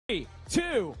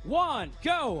2, 1,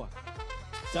 go.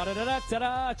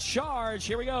 Da-da-da-da-da-da, charge,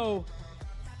 here we go.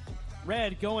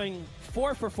 Red going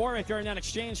 4 for 4 right there in that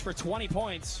exchange for 20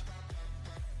 points.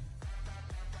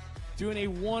 Doing a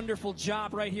wonderful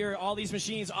job right here. All these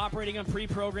machines operating on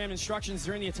pre-programmed instructions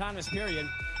during the autonomous period.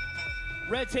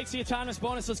 Red takes the autonomous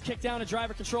bonus. Let's kick down to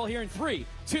driver control here in 3,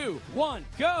 2, 1,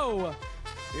 go.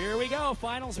 Here we go,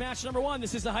 finals match number 1.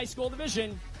 This is the high school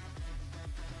division.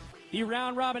 The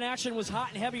round robin action was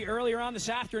hot and heavy earlier on this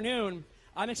afternoon.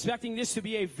 I'm expecting this to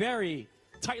be a very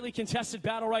tightly contested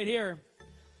battle right here.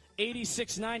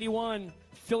 86-91,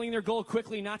 filling their goal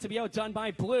quickly, not to be outdone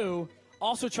by blue.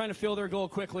 Also trying to fill their goal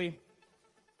quickly.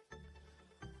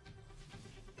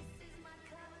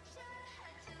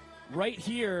 Right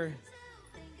here,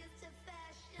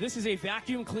 this is a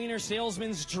vacuum cleaner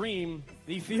salesman's dream.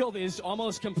 The field is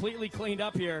almost completely cleaned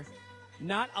up here.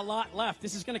 Not a lot left.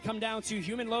 This is going to come down to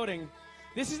human loading.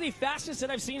 This is the fastest that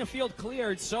I've seen a field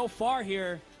cleared so far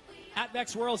here at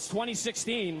VEX Worlds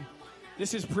 2016.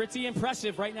 This is pretty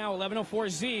impressive right now.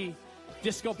 1104Z,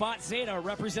 Discobot Zeta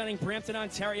representing Brampton,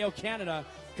 Ontario, Canada,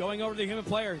 going over the human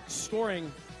player,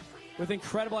 scoring with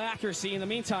incredible accuracy. In the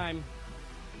meantime,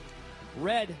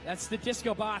 red, that's the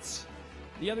Discobots.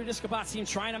 The other Discobots team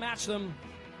trying to match them.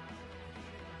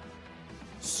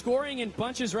 Scoring in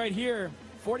bunches right here.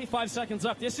 45 seconds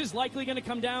left. This is likely going to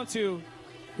come down to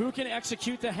who can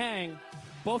execute the hang.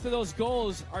 Both of those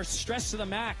goals are stressed to the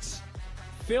max,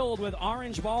 filled with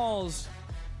orange balls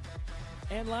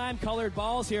and lime-colored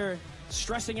balls here,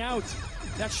 stressing out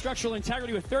that structural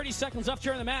integrity with 30 seconds left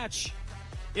here in the match.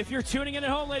 If you're tuning in at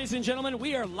home, ladies and gentlemen,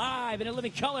 we are live and in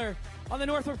living color on the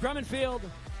Northrop Grumman field.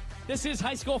 This is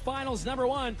high school finals number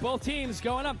 1. Both teams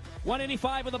going up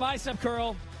 185 with a bicep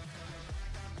curl.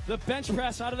 The bench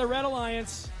press out of the Red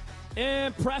Alliance.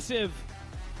 Impressive.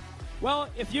 Well,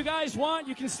 if you guys want,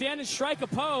 you can stand and strike a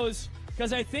pose,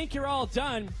 because I think you're all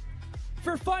done.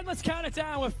 For fun, let's count it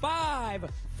down with 5,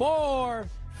 4,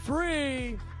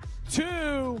 3,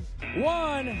 2,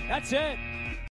 1. That's it.